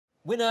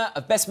Winner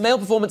of Best Male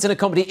Performance in a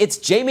Comedy, it's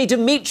Jamie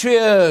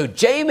Demetriou.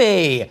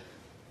 Jamie,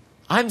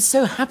 I'm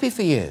so happy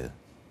for you.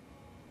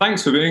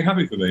 Thanks for being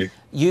happy for me.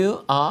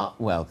 You are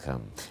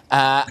welcome.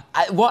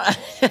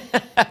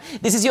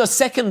 This is your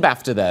second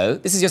BAFTA, though.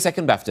 This is your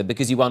second BAFTA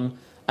because you won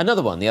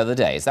another one the other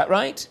day. Is that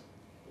right?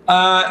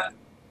 Right.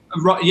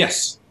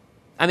 Yes.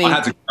 I mean,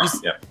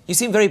 yeah. You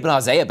seem very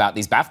blasé about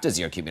these BAFTAs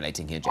you're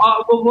accumulating here, Jamie.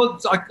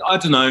 I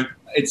don't know.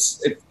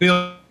 It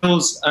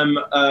feels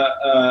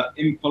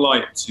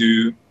impolite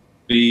to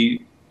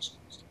be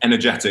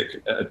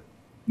energetic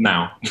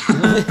now.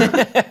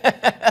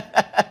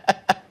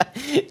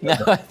 No,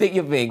 I think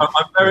you're being...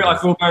 I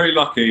feel very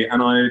lucky,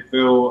 and I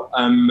feel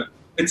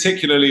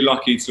particularly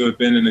lucky to have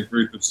been in a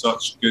group of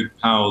such good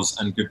pals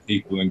and good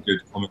people and good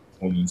comic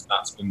performers.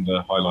 That's been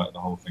the highlight of the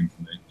whole thing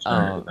for me.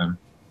 Sharing it with them.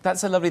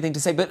 That's a lovely thing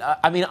to say. But,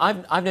 I mean,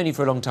 I've known you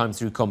for a long time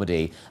through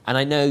comedy, and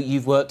I know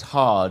you've worked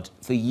hard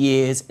for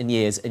years and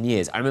years and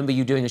years. I remember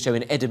you doing a show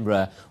in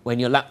Edinburgh when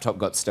your laptop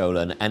got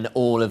stolen and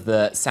all of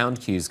the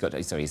sound cues got...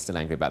 Oh, sorry, you're still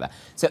angry about that.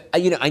 So,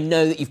 you know, I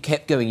know that you've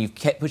kept going, you've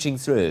kept pushing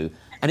through,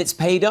 and it's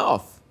paid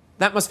off.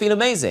 That must feel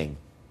amazing.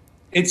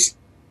 It's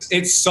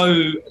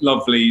so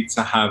lovely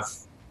to have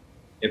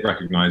it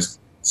recognised.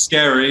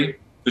 Scary,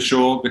 for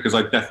sure, because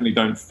I definitely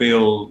don't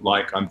feel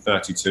like I'm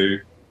 32,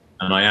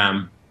 and I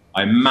am.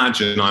 I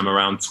imagine I'm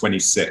around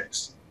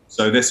 26.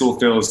 So this all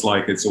feels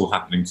like it's all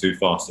happening too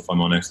fast, if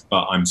I'm honest.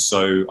 But I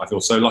feel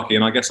so lucky,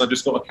 and I guess I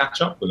just got to catch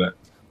up with it.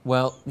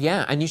 Well,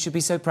 yeah, and you should be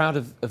so proud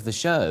of the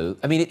show.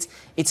 I mean,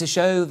 it's a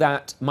show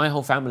that my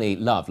whole family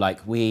love.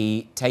 Like,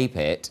 we tape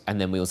it, and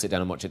then we all sit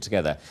down and watch it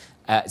together.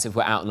 So if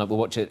we're out and like, we'll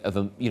watch it of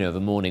a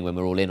morning when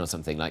we're all in or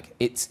something. Like,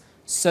 it's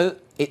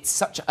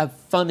such a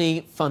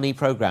funny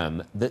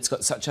program that's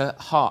got such a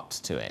heart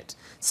to it,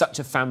 such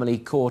a family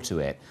core to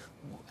it.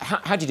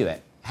 How'd you do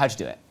it? How'd you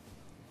do it?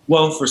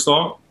 Well, for a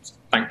start,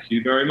 thank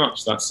you very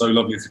much. That's so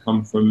lovely to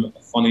come from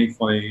a funny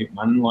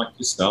man like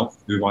yourself,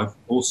 who I've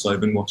also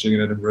been watching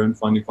in Edinburgh and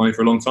finding funny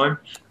for a long time.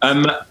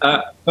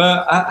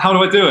 But how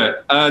do I do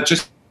it?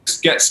 Just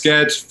get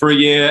scared for a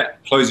year,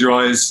 close your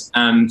eyes,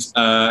 and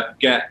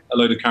get a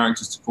load of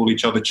characters to call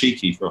each other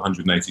cheeky for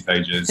 180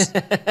 pages.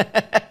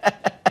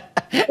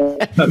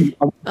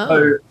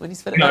 When you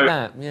spell it like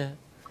that, yeah.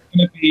 I'm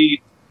going to be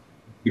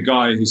the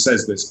guy who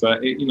says this,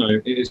 but it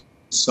is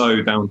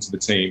so down to the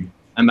team,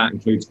 and that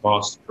includes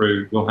cast,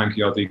 crew, Will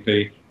Hankey, our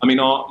DP. I mean,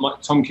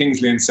 Tom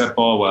Kingsley and Seb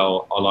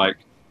Barwell are like,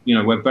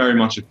 we're very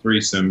much a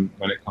threesome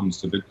when it comes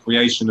to the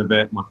creation of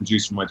it. My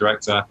producer, my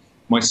director.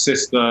 My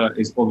sister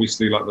is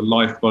obviously like the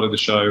lifeblood of the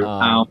show.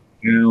 Al,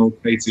 Neil,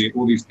 Katie,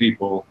 all these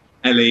people,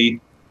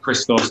 Ellie,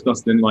 Christos,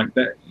 Dustin, like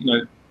that.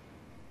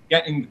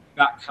 Getting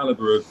that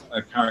caliber of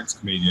a character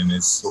comedian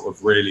is sort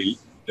of really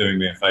doing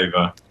me a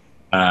favour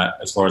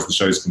as far as the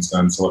show's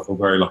concerned. So I feel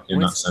very lucky in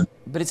that sense.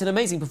 But it's an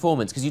amazing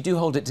performance because you do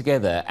hold it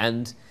together,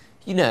 and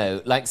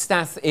like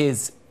Stath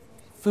is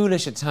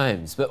foolish at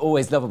times, but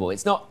always lovable.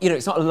 It's not,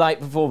 it's not a light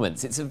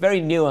performance. It's a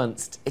very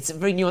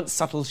nuanced,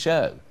 subtle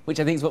show, which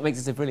I think is what makes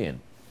it so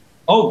brilliant.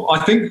 Oh,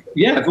 I think,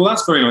 yeah, well,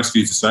 that's very nice for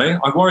you to say.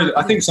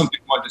 I think some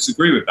people might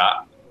disagree with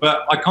that,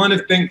 but I kind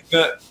of think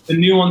that the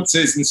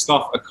nuances and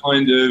stuff are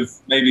kind of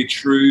maybe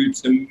true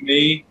to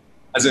me,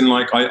 as in,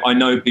 like, I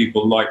know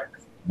people like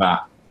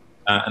that,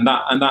 and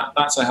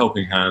that's a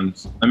helping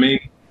hand. I mean,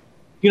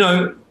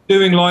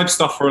 doing live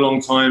stuff for a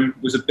long time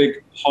was a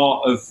big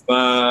part of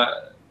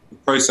the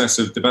process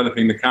of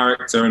developing the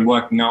character and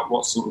working out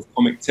what sort of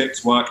comic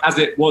tics work, as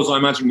it was, I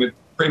imagine, with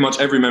pretty much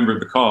every member of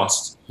the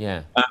cast.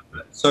 Yeah.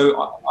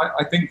 So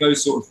I think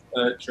those sort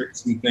of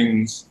tricks and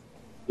things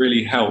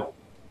really help.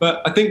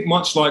 But I think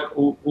much like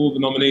all the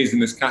nominees in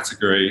this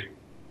category,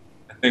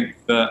 I think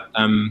that,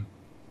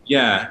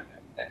 yeah,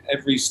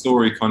 every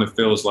story kind of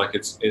feels like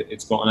it's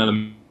got an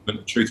element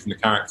of truth from the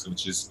character,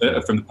 which is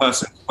from the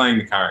person playing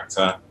the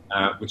character,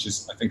 which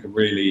is, I think, a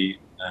really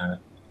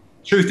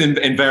truth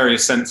in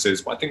various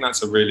senses. But I think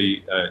that's a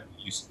really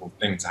useful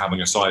thing to have on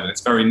your side. And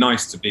it's very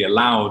nice to be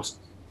allowed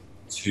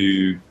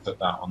to put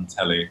that on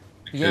telly,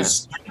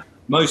 because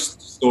most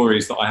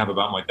stories that I have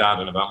about my dad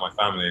and about my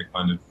family are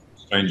kind of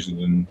stranger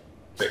than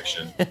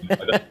fiction.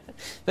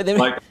 But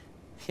they're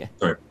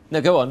Sorry. No,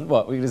 go on.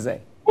 What were you going to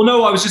say? Well,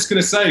 no, I was just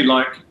going to say,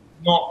 like,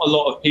 not a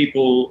lot of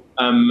people,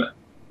 I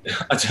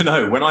don't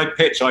know, when I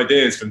pitch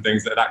ideas from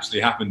things that had actually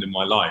happened in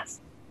my life,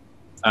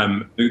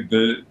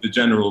 the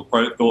general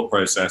thought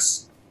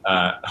process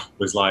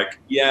was like,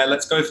 yeah,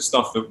 let's go for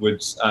stuff that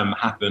would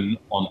happen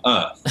on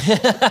Earth.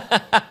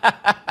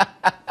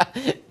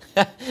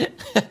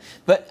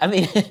 But I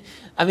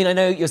mean, I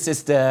know your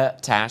sister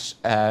Tash,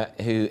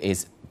 who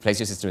plays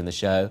your sister in the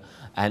show,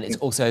 and it's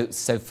also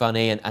so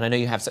funny, and I know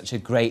you have such a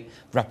great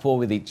rapport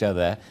with each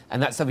other,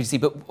 and that's lovely to see.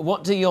 But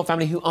what do your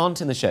family who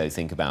aren't in the show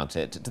think about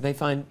it? Do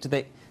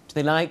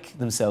they like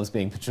themselves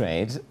being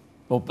portrayed,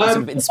 or sort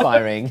of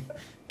inspiring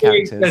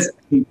characters?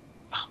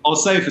 I'll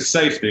say for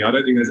safety, I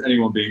don't think there's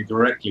anyone being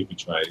directly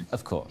portrayed.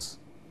 Of course.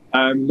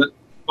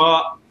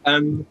 But I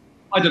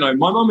don't know.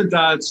 My mum and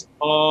dad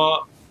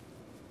are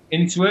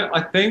into it,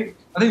 I think.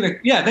 I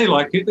think they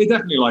like it. They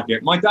definitely like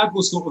it. My dad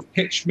will sort of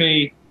pitch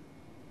me,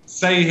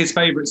 say his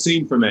favourite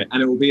scene from it,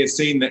 and it will be a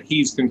scene that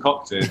he's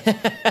concocted.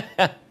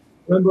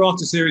 Remember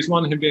after series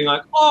 1, him being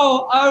like,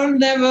 "Oh, I'll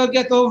never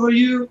get over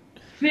you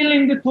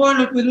filling the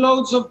toilet with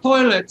loads of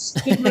toilets,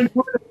 different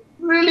toilets."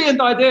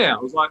 Brilliant idea. I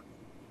was like,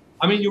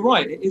 I mean, you're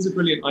right. It is a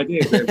brilliant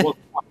idea, but it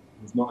wasn't.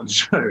 It's not on the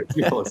show. It's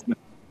yours.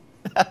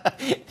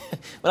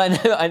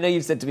 Well, I know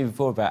you've said to me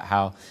before about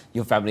how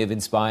your family have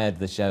inspired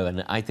the show,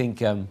 and I think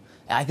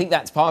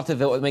that's part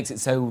of it. What makes it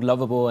so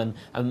lovable and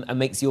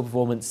makes your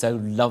performance so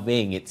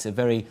loving. It's a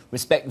very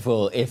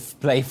respectful, if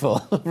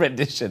playful,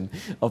 rendition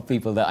of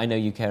people that I know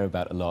you care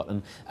about a lot.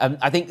 And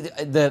I think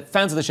the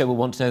fans of the show will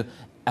want to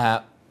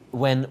know,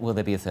 when will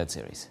there be a 3rd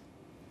series?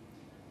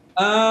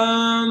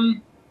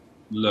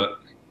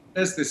 Look,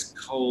 there's this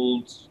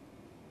cold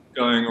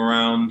going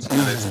around,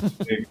 and it's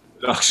big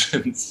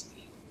productions.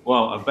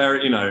 Well,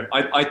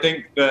 I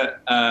think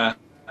that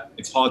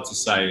it's hard to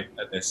say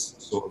at this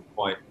sort of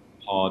quite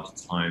hard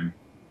time.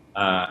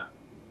 I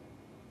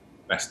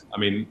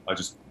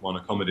just won a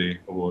comedy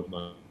award and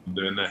I'm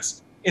doing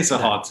this. It's a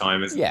hard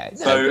time, isn't it?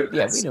 So we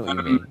know what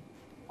you mean.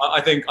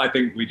 I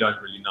think we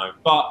don't really know,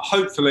 but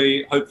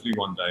hopefully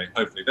one day.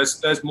 Hopefully,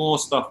 there's more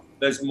stuff.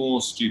 There's more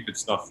stupid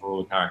stuff for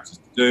all the characters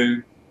to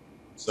do.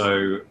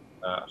 So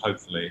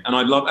hopefully, and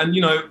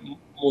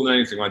more than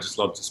anything, I just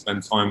love to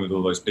spend time with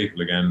all those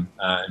people again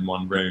in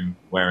one room,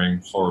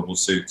 wearing horrible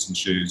suits and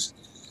shoes.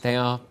 They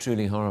are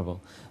truly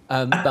horrible,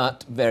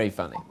 but very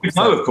funny.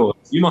 No, of course.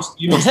 You must.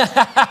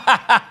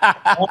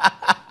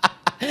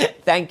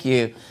 Thank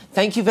you.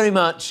 Thank you very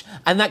much.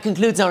 And that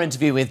concludes our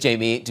interview with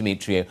Jamie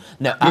Demetriou.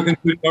 No,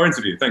 conclude our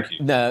interview. Thank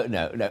you.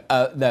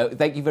 No.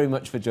 Thank you very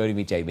much for joining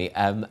me, Jamie.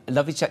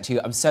 Lovely to chat to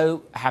you. I'm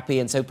so happy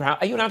and so proud.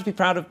 Are you allowed to be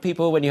proud of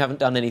people when you haven't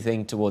done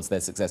anything towards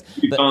their success?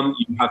 You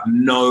have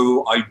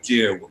no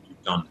idea what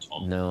you've done,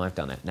 Tom. No, I've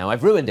done it. Now,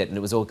 I've ruined it, and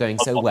it was all going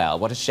so well.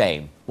 What a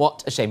shame.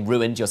 What a shame.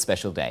 Ruined your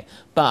special day.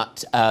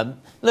 But,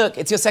 look,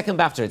 it's your 2nd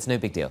BAFTA. It's no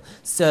big deal.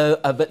 So,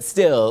 but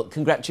still,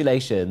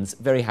 congratulations.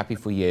 Very happy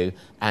for you.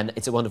 And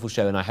it's a wonderful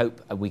show, and I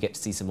hope we get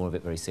to see some more of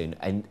it very soon.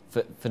 And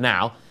for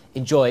now,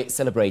 enjoy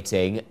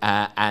celebrating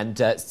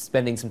and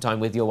spending some time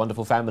with your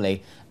wonderful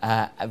family.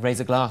 Raise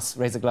a glass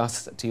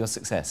to your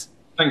success.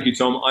 Thank you,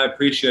 Tom. I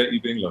appreciate you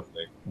being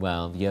lovely.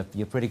 Well,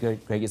 you're pretty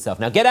great yourself.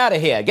 Now, get out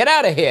of here. Get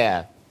out of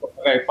here.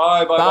 Okay,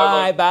 bye.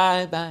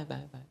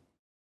 Bye.